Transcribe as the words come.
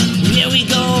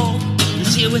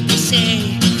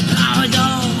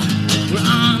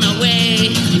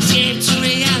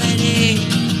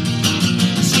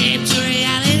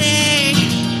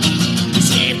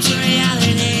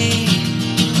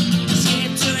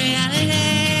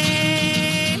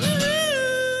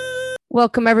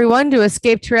Welcome, everyone, to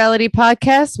Escape to Reality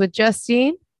podcast with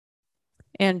Justine.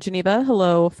 And Geneva.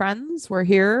 Hello, friends. We're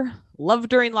here. Love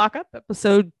During Lockup,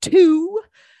 episode 2.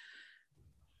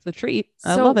 It's a treat.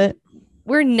 I love it.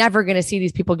 We're never going to see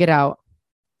these people get out.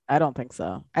 I don't think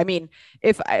so. I mean,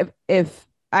 if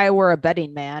I were a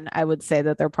betting man, I would say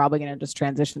that they're probably going to just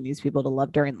transition these people to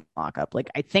Love During Lockup. Like,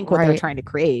 I think what they're trying to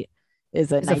create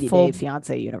is a 90-day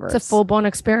fiance universe. It's a full-blown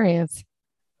experience.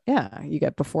 Yeah, you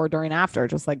get before, during, after,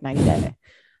 just like 90 Day.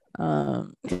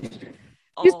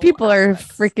 These people are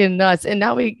freaking nuts. And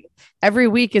now every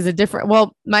week is a different.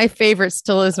 Well, my favorite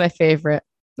still is my favorite,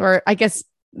 or I guess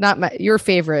not your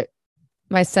favorite.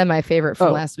 My semi-favorite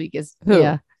from last week is who?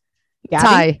 Yeah, Gabby?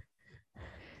 Ty.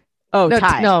 Oh, no,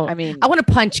 Ty. No, I mean, I want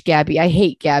to punch Gabby. I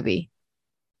hate Gabby.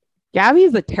 Gabby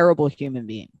is a terrible human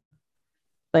being.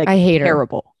 Like, I hate her.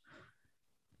 Terrible.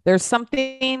 There's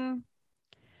something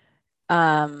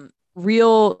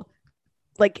real,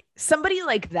 like somebody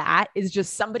like that is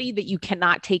just somebody that you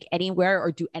cannot take anywhere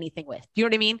or do anything with. Do you know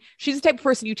what I mean? She's the type of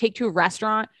person you take to a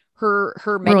restaurant,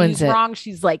 her menu's wrong.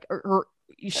 She's like her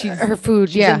food.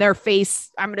 She's in their face.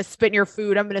 I'm gonna spit in your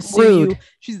food. I'm gonna sue you.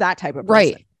 She's that type of person.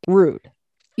 Right. Rude.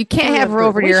 You can't have her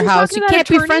over to your house. You can't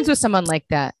be friends with someone like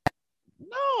that.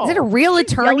 No. Is it a real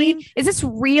attorney? Yelling? Is this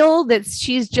real that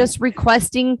she's just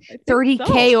requesting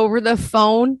 $30,000 over the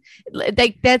phone?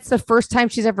 Like, that's the first time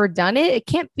she's ever done it. It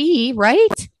can't be,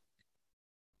 right?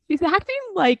 She's acting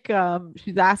like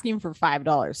she's asking for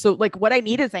 $5. So like, what I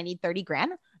need is I need 30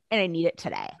 grand and I need it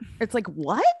today. It's like,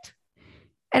 what?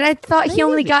 And I thought he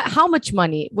only got how much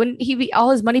money? Wouldn't all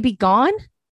his money be gone?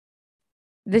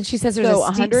 Then she says there's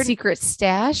a secret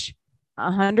stash.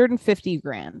 150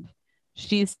 grand.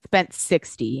 She's spent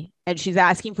 60 and she's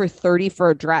asking for 30 for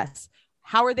a dress.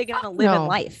 How are they going to live in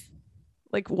life?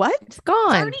 Like, what? It's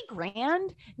gone. 30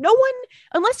 grand? No one,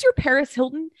 unless you're Paris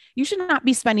Hilton, you should not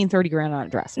be spending 30 grand on a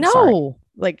dress. No. Sorry.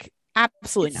 Like,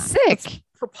 absolutely not. Sick. It's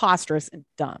preposterous and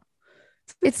dumb.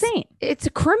 It's insane. It's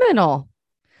a criminal.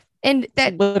 And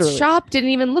that shop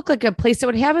didn't even look like a place that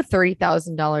would have a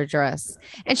 $30,000 dress.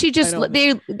 And she just,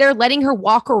 they're letting her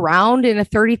walk around in a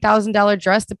 $30,000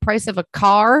 dress, the price of a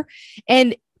car.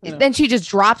 And then she just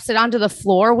drops it onto the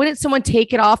floor. Wouldn't someone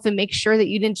take it off and make sure that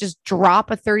you didn't just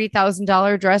drop a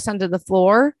 $30,000 dress onto the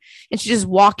floor? And she's just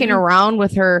walking around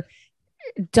with her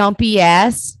dumpy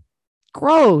ass.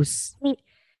 Gross.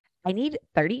 I need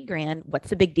 30 grand.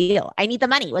 What's the big deal? I need the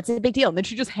money. What's the big deal? And then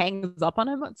she just hangs up on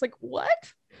him. It's like,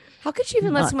 what? How could you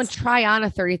even let someone try on a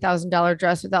 $30,000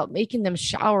 dress without making them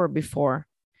shower before?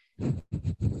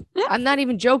 I'm not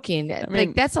even joking. I mean,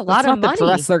 like, that's a lot of money. That's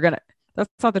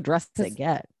not the dress they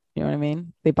get. You know what I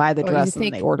mean? They buy the dress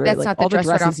and they order that's it. That's not the dress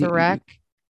right off the rack?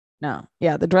 No.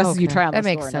 Yeah, the dresses you try on the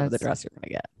store are never the dress you're going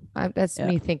to get. That's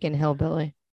me thinking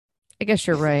hillbilly. I guess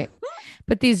you're right.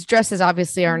 But these dresses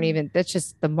obviously aren't even, that's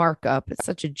just the markup. It's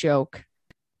such a joke.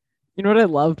 You know what I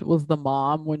loved was the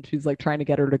mom when she's like trying to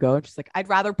get her to go. And she's like, I'd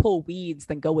rather pull weeds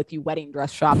than go with you wedding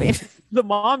dress shopping. The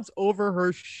mom's over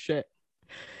her shit.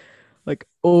 Like,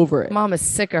 over it. Mom is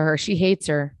sick of her. She hates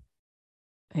her.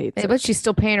 But she's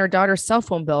still paying her daughter's cell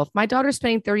phone bill. If my daughter's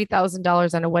spending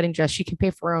 $30,000 on a wedding dress, she can pay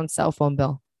for her own cell phone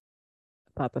bill.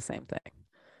 Not the same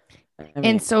thing.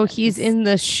 And so he's in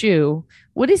the shoe.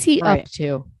 What is he up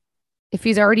to? If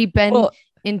he's already been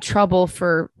in trouble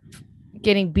for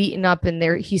getting beaten up in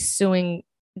there, he's suing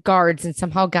guards and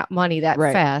somehow got money that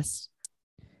fast.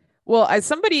 Well,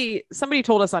 somebody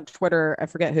told us on Twitter, I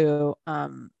forget who,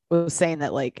 was saying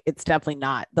that like it's definitely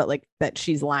not that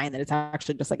she's lying, that it's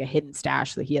actually just like a hidden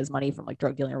stash, that he has money from like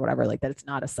drug dealing or whatever, like that it's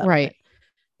not a settlement.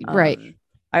 Right.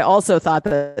 I also thought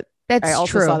that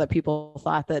true. Saw that people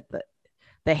thought that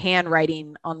the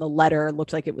handwriting on the letter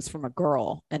looked like it was from a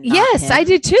girl. And yes, him. I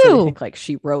did too. So I think like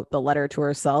she wrote the letter to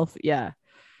herself. Yeah.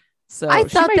 So I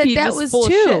thought that was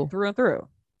too through and through.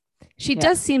 She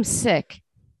does seem sick.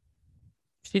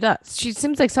 She does. She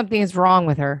seems like something is wrong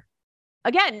with her.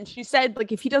 Again, she said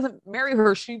like if he doesn't marry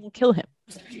her, she will kill him.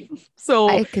 So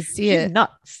I could see she's it.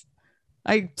 Nuts.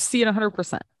 I see it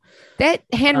 100%. That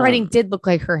handwriting did look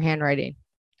like her handwriting.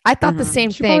 I thought the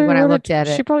same thing when I looked at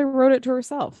it. She probably wrote it to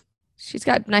herself. She's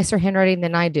got nicer handwriting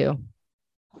than I do.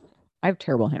 I have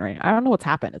terrible handwriting. I don't know what's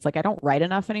happened. It's like I don't write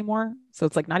enough anymore. So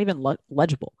it's like not even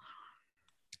legible.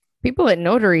 People at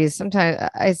notaries, sometimes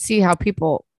I see how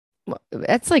people,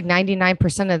 that's like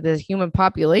 99% of the human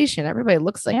population. Everybody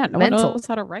looks like no mental. one knows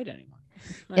how to write anymore.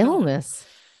 Illness.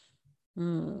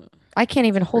 I can't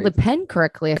even hold a pen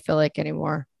correctly, I feel like,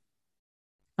 anymore.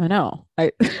 I know.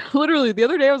 I literally the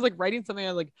other day I was like writing something.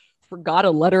 I like forgot a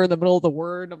letter in the middle of the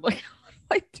word. I'm like,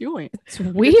 what am I doing? It's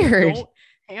weird. I don't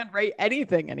handwrite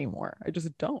anything anymore. I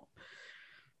just don't.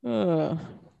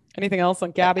 Anything else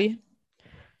on Gabby?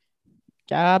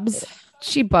 Gabs?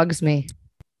 She bugs me.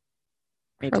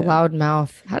 Her loud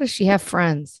mouth. How does she have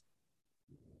friends?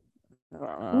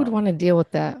 Who would want to deal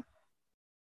with that?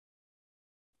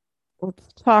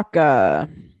 Let's talk the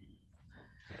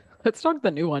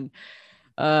new one.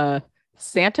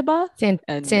 Santiba and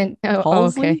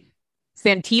okay.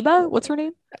 Santiba, what's her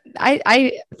name?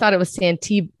 I thought it was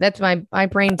Santiba. That's my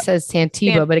brain says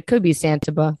Santiba, but it could be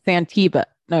Santiba. Santiba.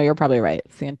 No, you're probably right.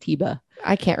 Santiba.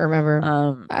 I can't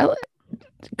remember.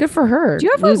 Good for her. Do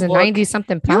you ever losing 90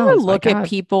 something pounds? Do you ever look at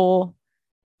people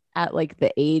at like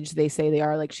the age they say they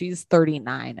are? Like she's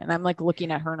 39, and I'm like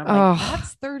looking at her and I'm like,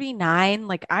 that's 39.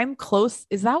 Like I'm close.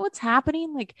 Is that what's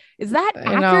happening? Like, is that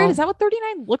accurate? Is that what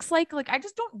 39 looks like? Like I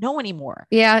just don't know anymore.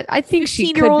 Yeah, I think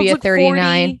she could be a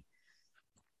 39. 40.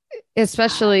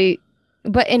 Especially,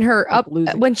 but in her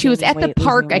when she was at the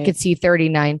park, I could see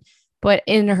 39, but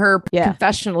in her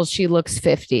confessionals, she looks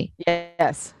 50.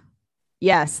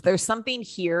 Yes. There's something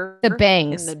here, the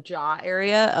bangs in the jaw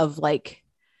area of like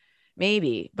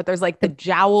maybe, but there's like the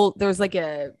jowl. There's like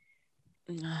a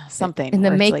something in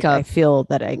the makeup. Like I feel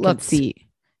that I can see.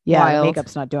 Yeah, the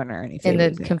makeup's not doing her anything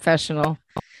in the confessional,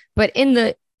 but in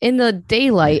the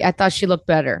daylight, I thought she looked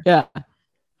better. Yeah.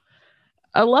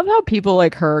 I love how people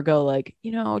like her go like,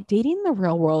 dating the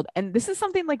real world. And this is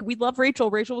something like we love Rachel.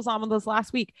 Rachel was on with us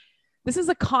last week. This is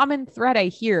a common thread I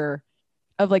hear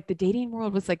of like the dating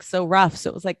world was like so rough. So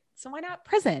it was like, so why not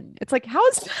prison? It's like, how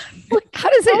does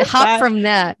it hop from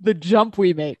that? The jump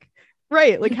we make.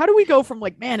 Right. Like, how do we go from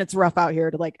like, man, it's rough out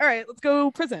here to like, all right, let's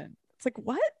go prison. It's like,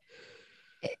 what?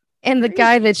 And the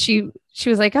guy that she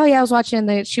was like, oh yeah, I was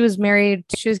watching she was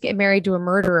getting married to a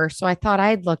murderer. So I thought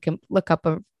I'd look up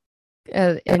a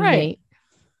inmate.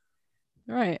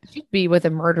 Right. She'd be with a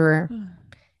murderer.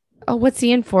 Oh, what's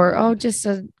he in for? Oh, just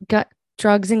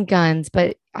drugs and guns.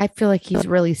 But I feel like he's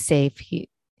really safe.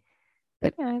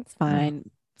 But yeah, it's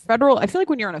fine. Federal. I feel like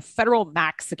when you're in a federal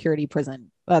max security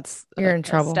prison, you're in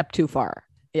trouble. A step too far.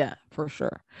 Yeah, for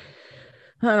sure.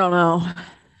 I don't know.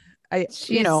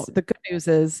 The good news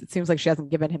is it seems like she hasn't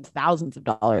given him thousands of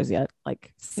dollars yet.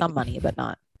 Like some money, but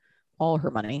not all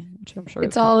her money, which I'm sure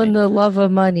it's all in the love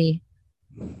of money.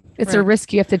 It's a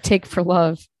risk you have to take for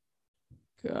love.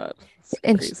 God,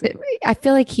 and I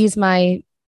feel like he's my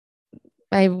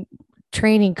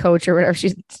training coach or whatever.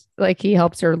 She's like, he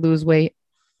helps her lose weight.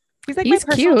 He's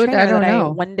cute. I don't know. I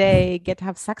one day get to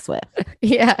have sex with.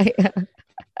 yeah.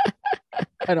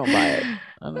 I don't buy it.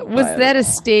 Was that a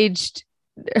staged?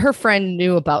 Her friend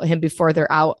knew about him before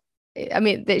they're out. I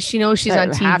mean, that she knows she's on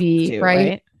TV,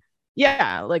 right?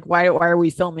 Yeah. Like, why are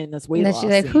we filming this weight loss? She's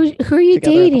like, who are you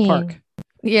dating?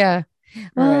 Yeah.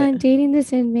 I'm dating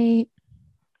this inmate.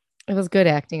 It was good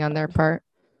acting on their part.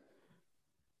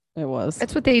 It was.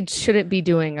 That's what they shouldn't be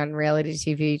doing on reality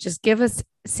TV. Just give us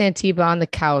Santiba on the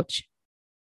couch.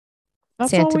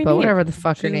 Santiba, whatever the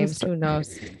fuck her name is. Who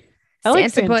knows? I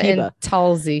like Santiba and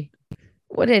Tulsi.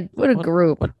 What a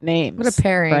group. What names. What a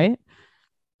pairing. Right?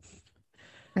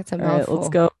 That's a mouthful.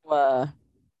 Right,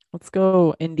 let's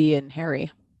go Indy and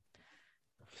Harry.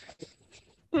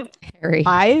 Harry.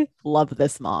 I love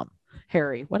this mom.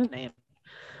 Harry. What a name.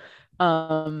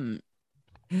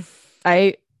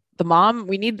 The mom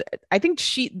I think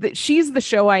she's the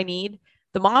show I need.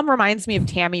 The mom reminds me of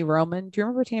Tammy Roman. Do you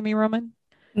remember Tammy Roman?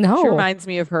 No. She reminds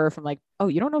me of her from like, oh,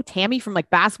 you don't know Tammy from like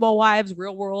Basketball Wives,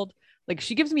 Real World? Like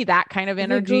she gives me that kind of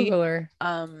energy. Google her.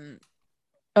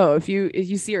 Oh, if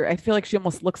you see her, I feel like she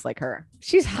almost looks like her.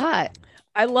 She's hot.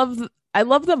 I love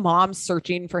the mom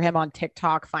searching for him on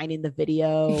TikTok, finding the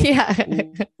video. Yeah.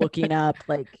 Looking up,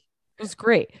 like it was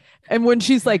great. And when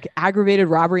she's like aggravated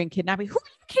robbery and kidnapping, who are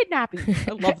you kidnapping?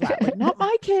 I love that. Like, not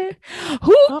my kid.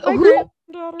 Who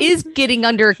is getting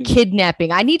under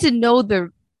kidnapping? I need to know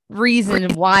the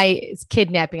reason why it's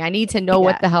kidnapping. I need to know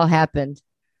what the hell happened.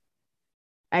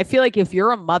 I feel like if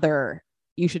you're a mother,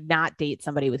 you should not date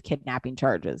somebody with kidnapping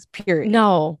charges. Period.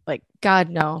 No, like God,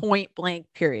 no. Point blank.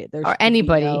 Period. Or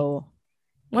anybody.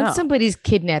 Once somebody's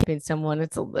kidnapping someone,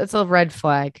 it's a red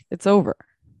flag. It's over.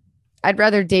 I'd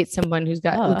rather date someone who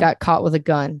got caught with a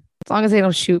gun. As long as they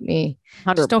don't shoot me,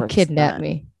 100%. Just don't kidnap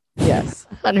me. Yes,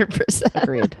 100%.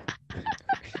 Agreed.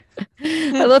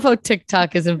 I love how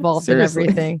TikTok is involved in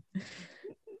everything.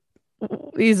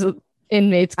 These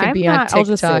inmates could be on TikTok. I'll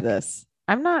just say this.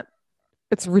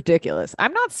 It's ridiculous.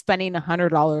 I'm not spending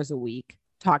 $100 a week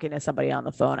talking to somebody on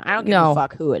the phone. I don't give a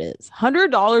fuck who it is.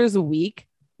 $100 a week?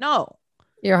 No.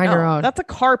 You're on your own. That's a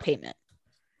car payment.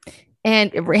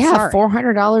 And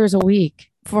 $400 a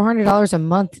week, $400 a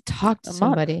month to talk to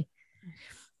somebody.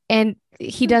 And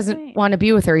he doesn't want to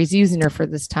be with her. He's using her for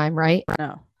this time, right?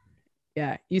 No.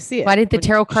 Yeah, you see it. Why didn't the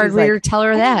tarot card reader tell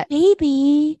her that?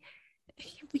 Maybe,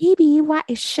 why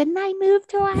shouldn't I move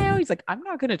to Ohio? He's like, I'm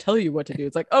not going to tell you what to do.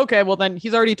 It's like, okay, well then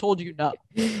he's already told you no.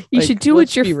 You should do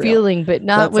what you're feeling, but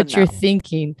not what you're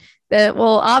thinking. That,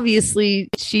 well, obviously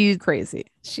she's crazy.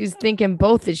 She's thinking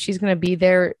both that she's going to be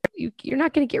there. You're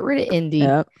not going to get rid of Indy.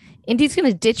 Yep. Indy's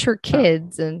going to ditch her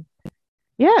kids. And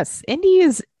yes, Indy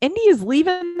is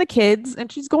leaving the kids and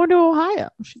she's going to Ohio.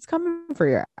 She's coming for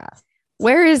your ass.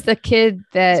 Where is the kid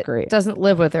that doesn't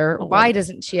live with her? Why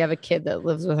doesn't she have a kid that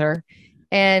lives with her?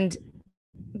 And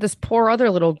this poor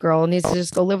other little girl needs to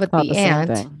just go live with the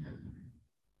aunt.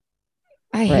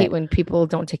 I hate when people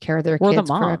don't take care of their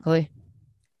kids correctly.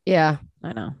 Yeah.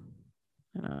 I know.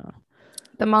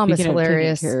 The mom is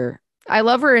hilarious. I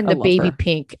love her in the baby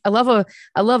pink. I love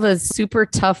a super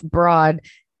tough broad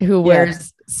who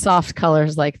wears soft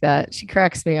colors like that. She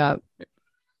cracks me up.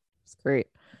 It's great.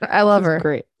 I love her.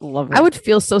 Great. Love her. I would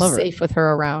feel so safe with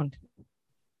her around.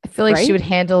 I feel like she would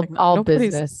handle all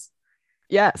business.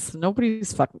 Yes.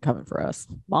 Nobody's fucking coming for us.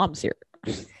 Mom's here.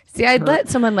 See, I'd let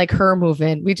someone like her move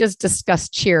in. We just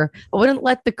discussed cheer. I wouldn't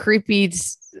let the creepy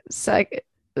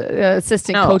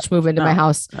assistant coach move into my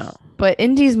house. No. But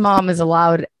Indy's mom is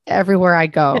allowed everywhere I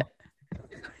go. Yeah.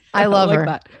 I love her.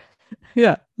 That.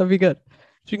 Yeah, that'd be good.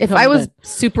 If I was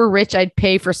super rich, I'd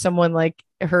pay for someone like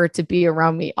her to be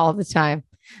around me all the time.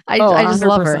 I just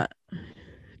love her.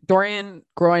 Dorian,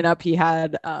 growing up, he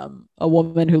had a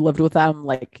woman who lived with them,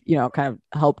 like, you know, kind of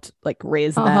helped like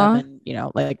raise them and, you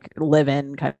know, like live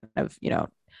in kind of, you know,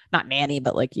 not nanny,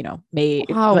 but like, you know, made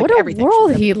like, what a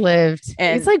world he lived.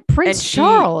 And he's like Prince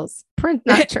Charles.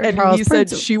 Not Charles. You said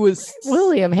she was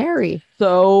William Harry.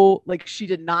 So like she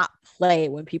did not play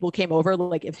when people came over.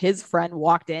 Like if his friend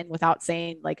walked in without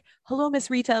saying like, hello, Miss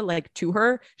Rita, like to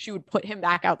her, she would put him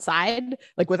back outside,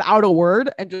 like without a word,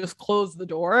 and just close the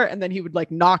door. And then he would like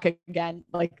knock again.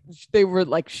 Like they were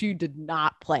like, she did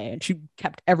not play and she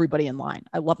kept everybody in line.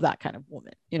 I love that kind of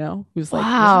woman, you know, who's like,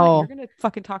 wow, you're going to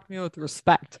fucking talk to me with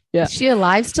respect. Yeah. Is she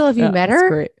alive still? Have you met her?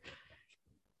 Great.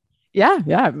 Yeah,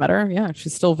 I've met her. Yeah,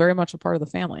 she's still very much a part of the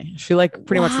family. She like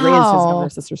pretty much raised his younger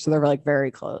sister, so they're like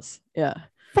very close. Yeah,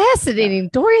 fascinating.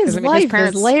 Dorian's life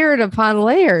is layered upon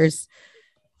layers.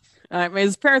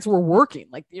 His parents were working,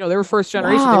 like, you know, they were first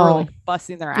generation. They were like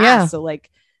busting their ass, so like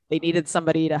they needed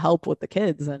somebody to help with the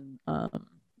kids, and so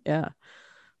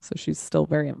she's still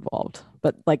very involved.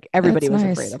 But like everybody was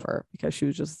afraid of her because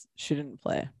she didn't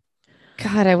play.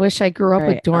 God, I wish I grew up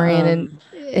with Dorian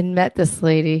and met this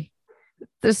lady.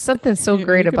 There's something so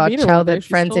great about childhood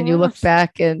friends, and you look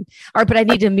back but I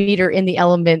need to meet her in the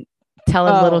element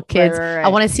telling little kids. Right. I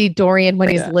want to see Dorian when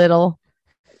he's little.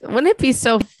 Wouldn't it be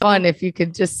so fun if you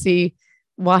could just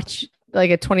watch like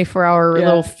a 24-hour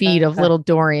little feed of little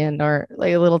Dorian or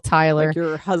like a little Tyler, like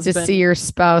your husband, to see your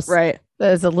spouse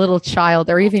as a little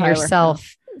child or even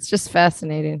yourself. It's just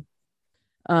fascinating.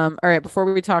 All right.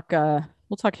 Before we talk,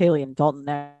 we'll talk Haley and Dalton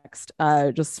next.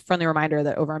 Just friendly reminder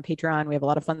that over on Patreon, we have a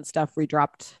lot of fun stuff. We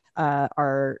dropped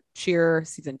our Cheer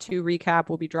season 2 recap.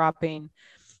 We'll be dropping.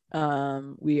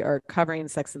 We are covering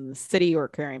Sex and the City. We're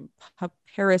covering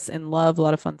Paris in Love. A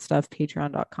lot of fun stuff.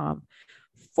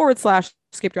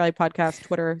 Patreon.com/Escape Reality Podcast.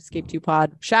 Twitter, Escape 2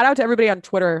 Pod. Shout out to everybody on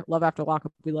Twitter. Love After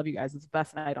Lockup. We love you guys. It's the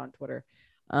best night on Twitter.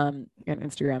 And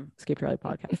Instagram, Escape Reality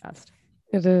Podcast.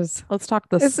 It is. Let's talk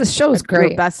this. This show's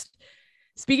great.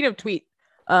 Speaking of tweet,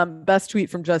 best tweet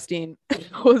from Justine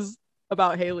was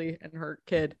about Haley and her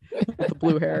kid with the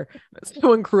blue hair. So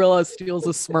when Cruella steals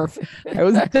a Smurf, I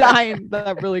was dying.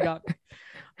 That really got me.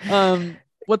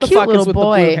 What the fuck is with the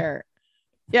blue hair?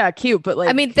 Yeah, cute, but like,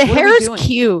 I mean, the hair is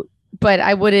cute, but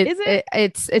I wouldn't. Is it?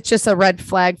 It's just a red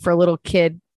flag for a little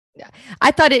kid.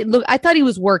 I thought he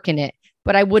was working it,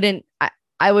 but I wouldn't.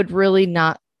 I would really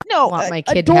not want my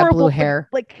kid to have blue hair.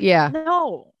 Like,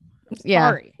 no.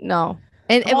 Sorry. No.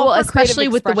 And well, especially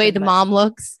with the way the mom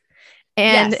looks,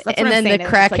 and then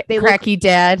the cracky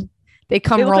dad, they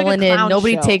come rolling in.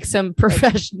 Nobody takes them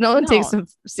professional. No one takes them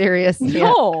serious.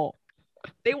 No,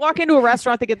 they walk into a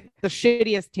restaurant, they get the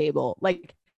shittiest table.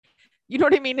 Like, you know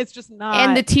what I mean? It's just not.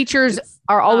 And the teachers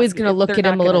are always going to look at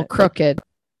him a little crooked.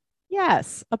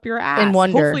 Yes, up your ass. And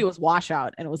wonder. Hopefully, it was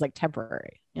washout and it was like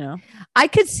temporary. You know, I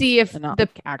could see if the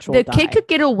kid could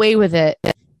get away with it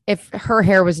if her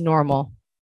hair was normal.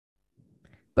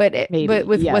 But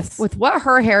with what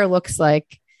her hair looks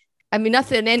like, I mean,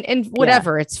 nothing and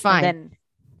whatever, it's fine.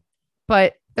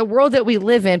 But the world that we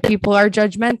live in, people are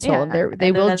judgmental. And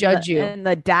they will judge you. And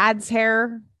the dad's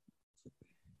hair.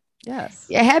 Yes.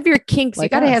 Yeah, have your kinks.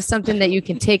 Like you got to have something that you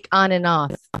can take on and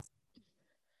off.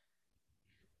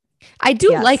 I do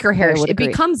like her hair. It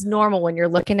becomes normal when you're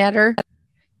looking at her.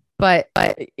 But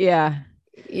yeah,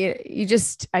 you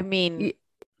just, I mean,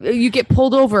 you get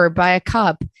pulled over by a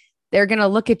cop. They're going to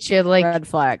look at you like red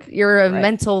flag. You're a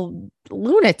mental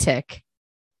lunatic.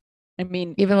 I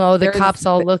mean, even though the cops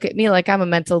all look at me like I'm a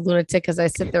mental lunatic because I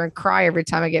sit there and cry every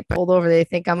time I get pulled over, they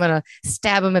think I'm going to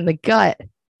stab them in the gut.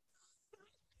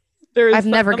 I've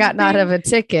never gotten out of a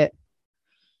ticket.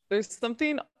 There's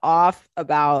something off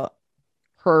about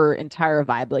her entire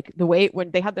vibe. Like the way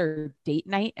when they had their date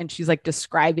night and she's like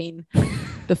describing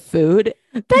the food.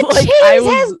 The like, cheese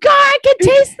has garlic. I can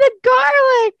taste the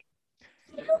garlic.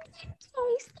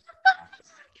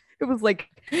 It was like,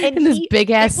 and this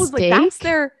big ass steak.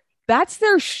 Like, that's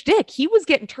their shtick. He was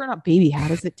getting turned up. Baby, how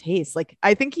does it taste? Like,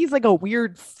 I think he's like a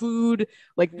weird food,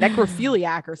 like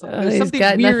necrophiliac or something. There's something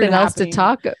got weird nothing else to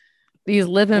talk. He's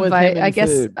living by, I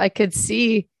guess food. I could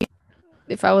see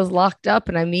if I was locked up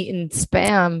and I'm eating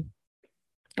spam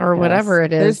or whatever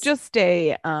it is. There's just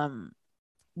a,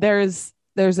 there's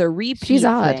a repeat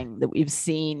thing that we've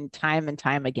seen time and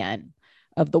time again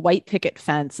of the white picket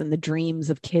fence and the dreams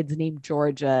of kids named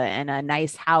Georgia and a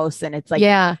nice house. And it's like,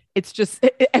 it's just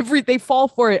they fall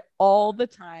for it all the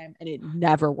time and it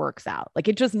never works out. Like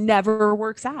it just never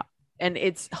works out. And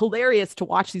it's hilarious to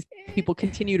watch these people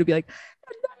continue to be like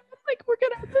we're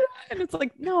going to have to, and it's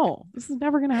like, no, this is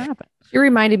never going to happen. You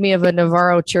reminded me of a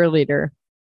Navarro cheerleader.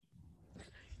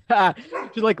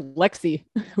 She's like Lexi,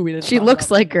 who we didn't. She looks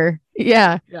like her.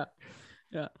 Yeah.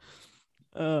 Yeah.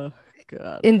 Oh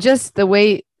God. And just the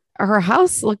way her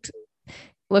house looked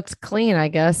clean, I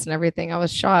guess, and everything. I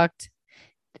was shocked.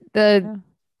 The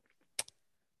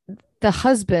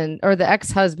husband or the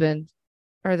ex-husband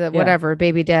or the whatever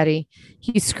baby daddy,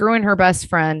 he's screwing her best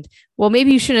friend. Well,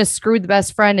 maybe you shouldn't have screwed the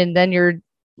best friend, and then your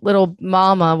little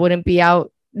mama wouldn't be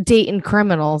out dating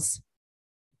criminals.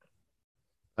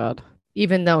 God.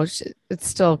 Even though it's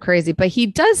still crazy, but he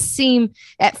does seem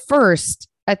at first,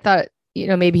 I thought,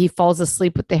 maybe he falls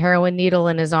asleep with the heroin needle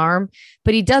in his arm,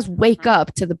 but he does wake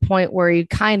up to the point where you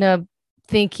kind of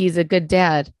think he's a good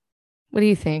dad. What do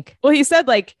you think? Well, he said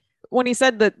when he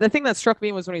said the thing that struck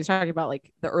me was when he was talking about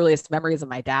like the earliest memories of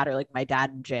my dad or like my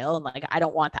dad in jail. And like, I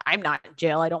don't want that. I'm not in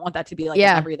jail. I don't want that to be like a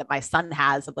memory that my son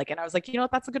has of like, and I was like, you know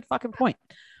what? That's a good fucking point.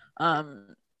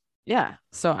 Yeah.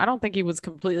 So I don't think he was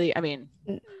completely, I mean,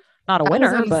 not a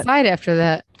winner, but fight after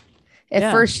that.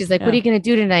 At first she's like, what are you going to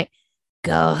do tonight?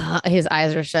 Go. His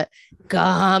eyes are shut. Go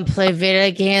home, play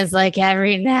video games like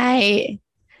every night.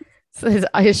 So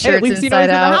his shirt's inside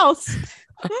out.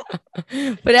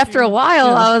 But after a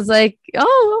while, I was like,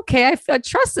 oh, okay. I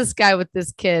trust this guy with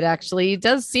this kid. Actually, he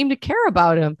does seem to care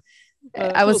about him.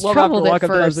 I was troubled at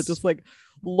first. It just like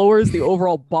lowers the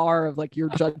overall bar of like your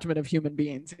judgment of human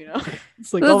beings.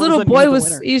 It's like the little boy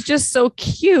he's just so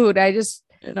cute. I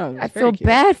feel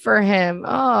bad for him.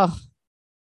 Oh,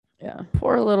 yeah.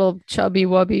 Poor little chubby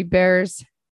wubby bears.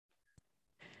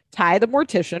 Ty the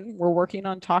mortician. We're working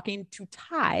on talking to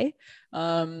Ty.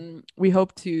 We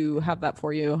hope to have that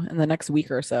for you in the next week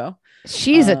or so.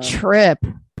 She's a trip.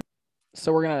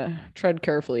 So we're going to tread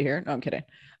carefully here. No, I'm kidding.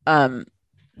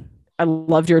 I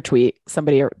loved your tweet.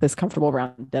 Somebody this comfortable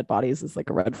around dead bodies is like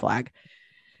a red flag.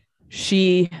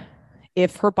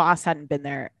 If her boss hadn't been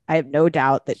there, I have no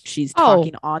doubt that she's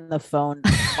talking on the phone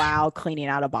while cleaning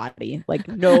out a body. Like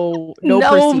no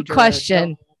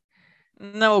question.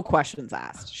 No questions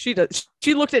asked. She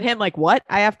looked at him like, what?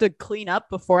 I have to clean up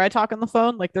before I talk on the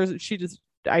phone. Like you just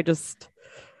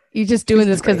doing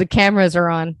this because the cameras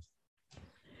are on.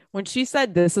 When she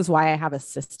said, this is why I have a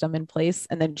system in place.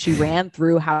 And then she ran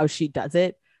through how she does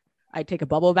it. I take a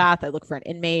bubble bath. I look for an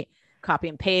inmate, copy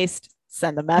and paste,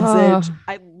 send the message.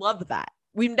 I love that.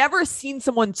 We've never seen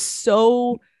someone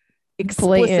so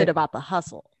explicit about the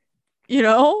hustle.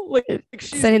 Like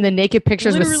sending the naked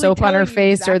pictures with soap on her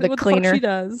face or the cleaner. She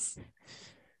does.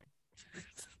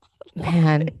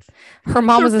 Man, her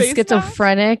mom was a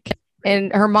schizophrenic,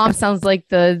 and her mom sounds like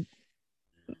the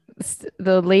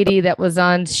lady that was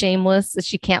on Shameless. That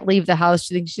she can't leave the house.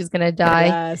 She thinks she's gonna die.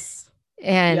 Yes.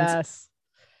 And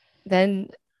then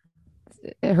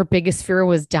her biggest fear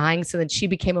was dying. So then she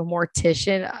became a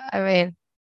mortician. I mean,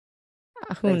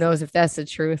 who knows if that's the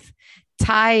truth?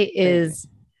 Ty is.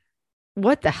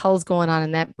 What the hell's going on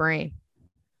in that brain?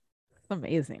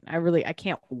 Amazing. I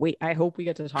can't wait. I hope we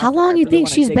get to talk. How long do you think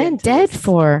she's been dead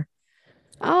for?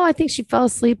 Oh, I think she fell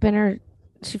asleep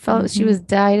she was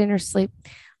died in her sleep.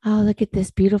 Oh, look at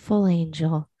this beautiful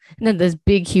angel. And then this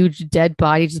big, huge dead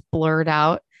body just blurred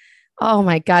out. Oh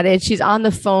my God. And she's on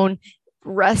the phone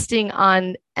resting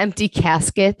on empty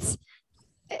caskets.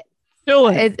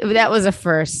 That was a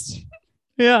first.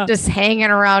 Yeah. Just hanging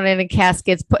around in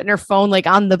caskets, putting her phone like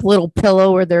on the little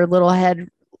pillow where their little head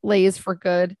lays for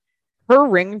good. Her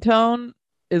ringtone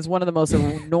is one of the most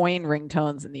annoying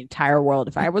ringtones in the entire world.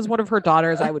 If I was one of her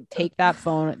daughters, I would take that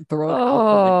phone and throw it out the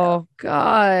window.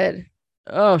 God.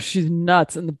 Oh, she's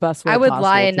nuts in the best way I would possible.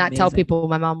 lie and not tell people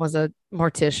my mom was a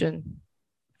mortician.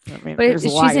 I mean, but if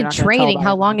she's in training,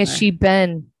 how long has she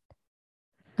been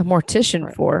a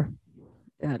mortician for?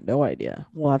 Yeah, no idea.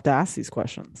 We'll have to ask these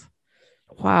questions.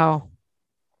 Wow.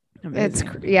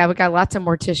 Amazing. We got lots of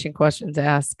mortician questions to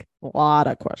ask. A lot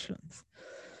of questions.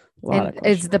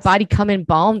 Is the body come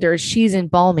embalmed or she's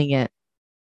embalming it?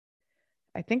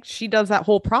 I think she does that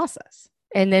whole process.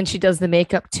 And then she does the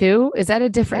makeup too. Is that a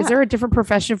different? Yeah. Is there a different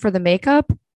profession for the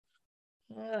makeup?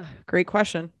 Great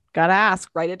question. Gotta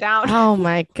ask. Write it down. Oh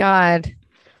my God.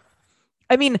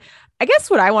 I mean, I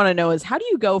guess what I want to know is how do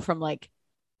you go from like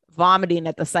vomiting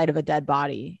at the sight of a dead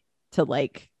body to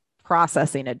like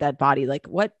processing a dead body? Like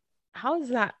what? How is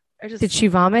that? Did she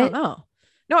vomit? I don't know.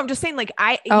 No, I'm just saying, like,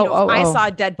 if I saw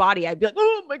a dead body, I'd be like,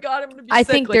 oh my God, I'm going to be sick.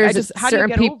 Think there's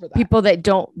certain people that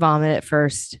don't vomit at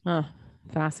first.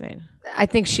 Fascinating. I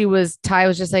think Ty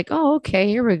was just like, oh, okay,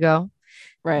 here we go.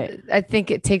 Right. I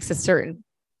think it takes a certain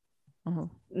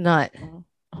nut.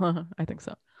 I think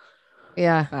so.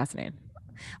 Yeah. Fascinating.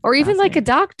 Or even like a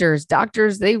doctors,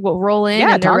 they will roll in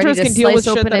and they're ready to slice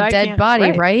open a dead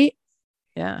body, right?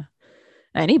 Yeah.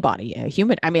 Anybody, a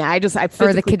human. I mean, I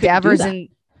or the cadavers and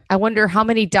I wonder how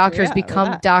many doctors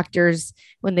become doctors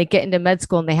when they get into med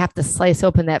school and they have to slice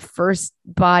open that first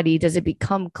body. Does it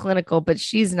become clinical? But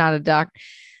she's not a doctor.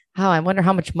 Oh, I wonder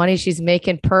how much money she's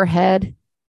making per head.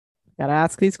 Gotta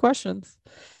ask these questions.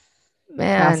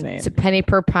 Man, it's a penny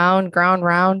per pound, ground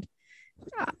round.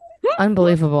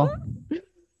 Unbelievable.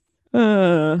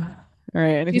 All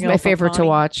right. She's my favorite to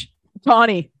watch.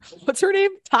 Tawny. What's her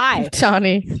name? Tawny.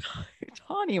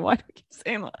 Tawny. Why do I keep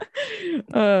saying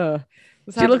that?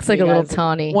 She looks like a little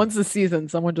Tawny. Once a season,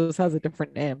 someone just has a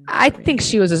different name. I think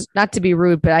she was, not to be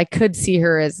rude, but I could see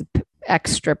her as an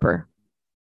ex-stripper.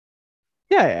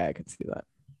 Yeah, I could see that.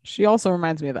 She also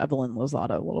reminds me of Evelyn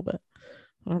Lozada a little bit.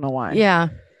 I don't know why. Yeah.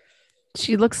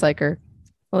 She looks like her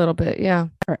a little bit. Yeah. All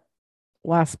right.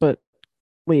 Last but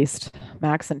least,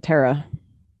 Max and Tara.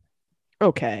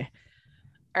 Okay.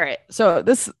 All right. So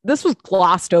this was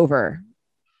glossed over.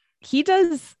 He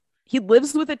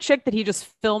lives with a chick that he just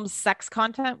films sex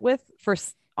content with for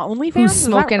OnlyFans. Who's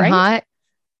smoking hot?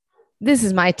 This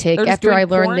is my take. After I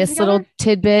learned this little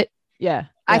tidbit,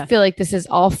 I feel like this is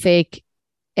all fake,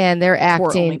 and they're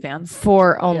acting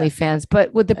for OnlyFans.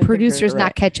 But would the producers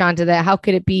not catch on to that? How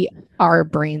could it be our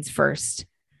brains first?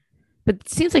 But it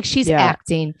seems like she's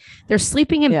acting. They're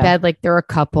sleeping in bed like they're a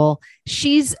couple.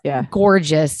 She's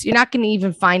gorgeous. You're not going to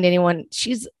even find anyone.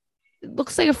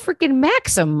 Looks like a freaking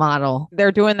Maxim model.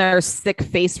 They're doing their sick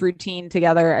face routine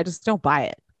together. I just don't buy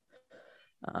it.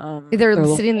 They're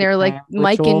sitting there like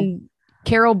Mike and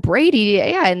Carol Brady.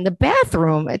 Yeah, in the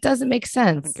bathroom. It doesn't make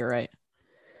sense. I think you're right.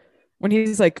 When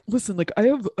he's like, listen, like I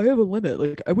have a limit.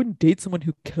 Like I wouldn't date someone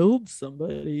who killed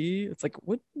somebody. It's like,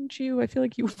 wouldn't you? I feel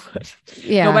like you would.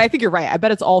 Yeah. No, but I think you're right. I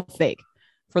bet it's all fake.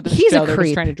 For the he's show, a creep. They're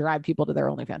just trying to drive people to their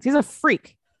OnlyFans. He's a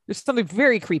freak. There's something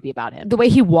very creepy about him. The way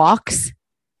he walks.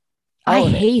 I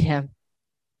hate him.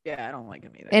 Yeah, I don't like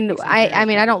him either. And I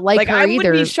mean, I don't like her either. I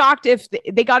wouldn't be shocked if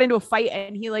they got into a fight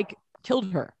and he like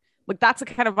killed her. Like that's the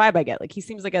kind of vibe I get. Like he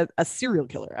seems like a serial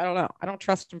killer. I don't know. I don't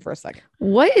trust him for a second.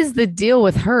 What is the deal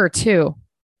with her too?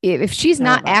 If she's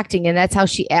not acting and that's how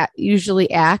she usually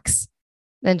acts,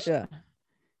 then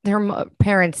her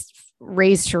parents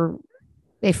raised her.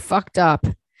 They fucked up.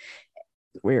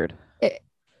 Weird.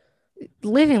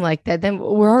 Living like that, then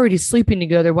we're already sleeping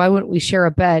together. Why wouldn't we share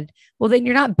a bed? Well, then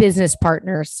you're not business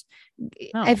partners.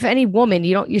 No. If any woman,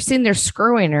 you're sitting there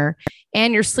screwing her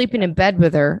and you're sleeping in bed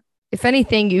with her. If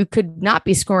anything, you could not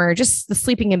be screwing her. Just the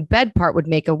sleeping in bed part would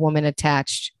make a woman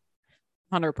attached.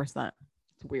 100%.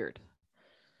 It's weird.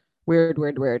 Weird.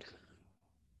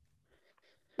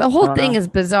 The whole thing is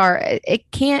bizarre. It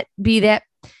can't be that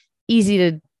easy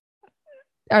to.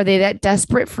 Are they that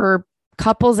desperate for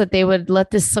couples that they would let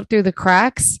this slip through the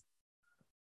cracks?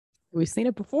 We've seen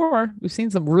it before. We've seen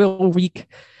some real weak,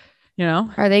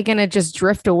 Are they going to just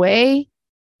drift away?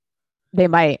 They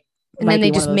might. And then they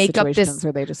just make up this.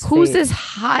 Where they just who's fade. This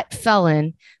hot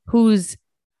felon who's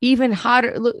even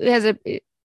hotter?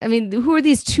 Who are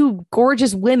these two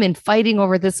gorgeous women fighting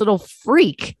over this little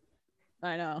freak?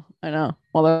 I know.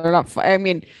 Well, they're not.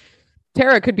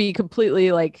 Tara could be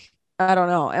completely like, I don't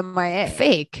know, MIA.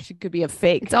 Fake. She could be a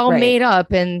fake. It's all made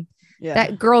up. And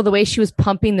that girl, the way she was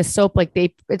pumping the soap, like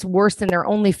it's worse than their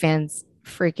OnlyFans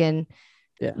freaking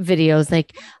videos.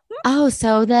 Like, oh,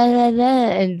 so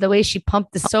and the way she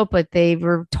pumped the soap, like they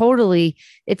were totally,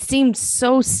 it seemed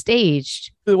so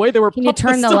staged. The way they were. Can you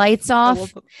turn the lights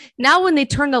off? Now, when they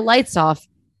turn the lights off,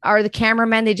 are the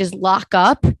cameramen, they just lock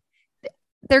up?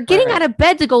 They're getting out of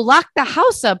bed to go lock the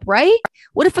house up, right?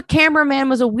 What if a cameraman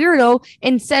was a weirdo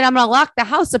and said, I'm going to lock the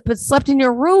house up, but slept in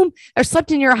your room or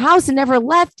slept in your house and never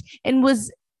left and was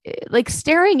like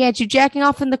staring at you, jacking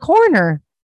off in the corner?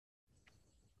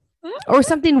 Or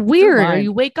something weird, or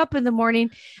you wake up in the morning.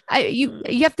 You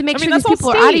have to make sure these people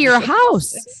are out of your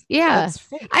house. Yeah.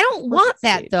 I don't want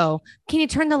that though. Can you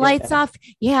turn the lights off?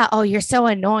 Yeah. Oh, you're so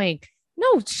annoying.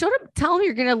 No, shut up. Tell them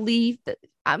you're going to leave.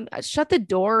 Shut the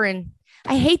door. And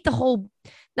I hate the whole,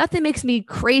 nothing makes me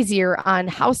crazier on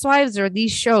Housewives or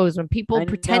these shows when people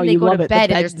pretend they go to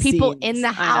bed and there's people in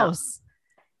the house.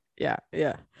 Yeah.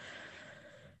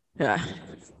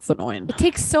 It's annoying. It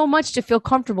takes so much to feel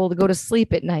comfortable to go to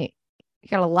sleep at night. You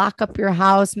got to lock up your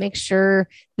house, make sure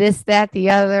this, that,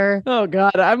 the other. Oh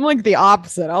God. I'm like the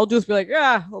opposite. I'll just be like,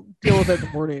 yeah, I'll deal with it in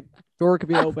the morning. Door could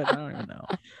be open. I don't even know.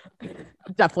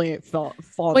 Definitely fall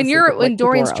when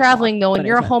Dorian's traveling though, and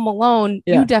you're home alone,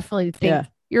 you definitely think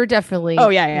you're definitely. Oh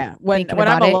yeah. When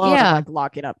I'm alone, I'm like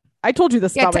locking up. I told you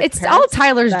this. Yeah, it's all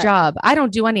Tyler's job. I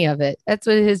don't do any of it. That's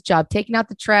what his job: taking out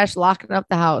the trash, locking up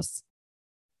the house.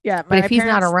 Yeah, but if he's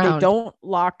not around, they don't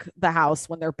lock the house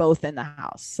when they're both in the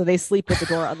house, so they sleep with the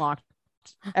door unlocked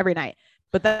every night.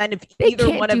 But then if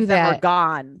either one of them are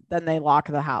gone, then they lock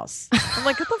the house. I'm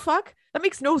like, what the fuck? That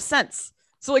makes no sense.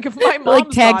 So like if my mom's like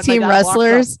tag team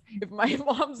wrestlers, if my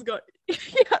mom's got,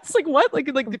 it's like what? Like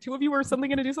the two of you are suddenly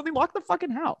going to do something, lock the fucking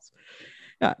house.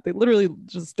 Yeah, they literally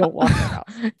just don't lock their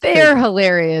house. They are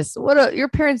hilarious. Your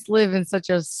parents live in such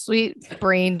a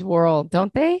sweet-brained world,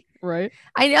 don't they? Right.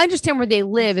 I understand where they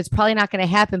live. It's probably not going to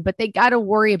happen, but they got to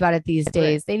worry about it these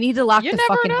days. They need to lock the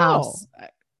fucking house.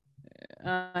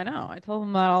 I know. I tell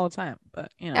them that all the time,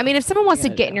 but I mean, if someone wants to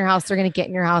get in your house, they're going to get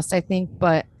in your house, I think,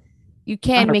 but you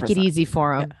can 100%. Make it easy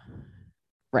for them. Yeah.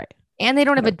 Right. And they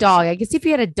don't have 100%. A dog. I guess if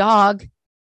you had a dog.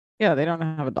 Yeah, they don't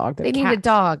have a dog. They need a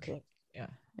dog.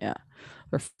 Yeah.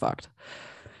 They're fucked.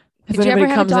 Did you ever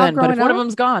have a dog growing up? But if one of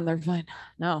them's gone, they're fine.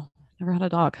 No, never had a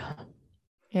dog.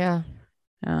 Yeah.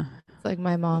 Yeah. It's like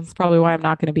my mom. That's probably why I'm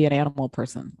not going to be an animal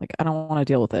person. Like, I don't want to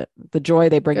deal with it. The joy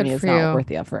they bring me is not worth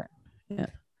the effort. Yeah.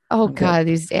 Oh, God,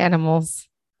 these animals.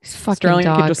 These fucking Sterling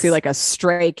dogs. could just see like a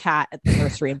stray cat at the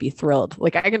nursery and be thrilled.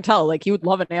 Like, I can tell, like, he would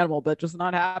love an animal, but just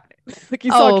not happening. Like,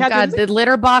 you saw a cat. God, the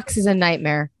litter box is a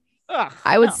nightmare. Ugh,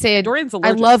 I would say Dorian's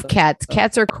I love cats.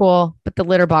 Cats are cool, but the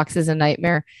litter box is a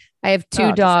nightmare. I have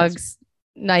 2 dogs.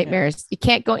 Nightmares. Yeah. You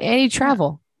can't go any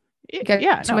travel. You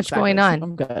got too much going on.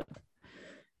 I'm good.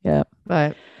 Yeah.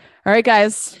 But all right,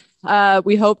 guys.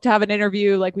 We hope to have an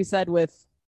interview, like we said, with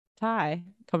Ty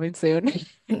coming soon.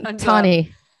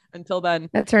 Tawny. Until then.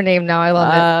 That's her name now. I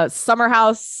love it. Summer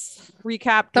House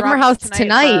recap. Summer House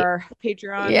tonight.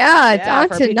 Patreon. Yeah, it's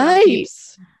on tonight.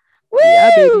 Woo!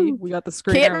 Yeah, baby. We got the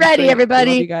screen. Get ready,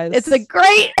 everybody. It's a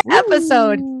great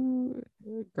episode.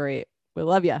 Great. We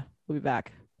love you. We'll be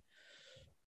back.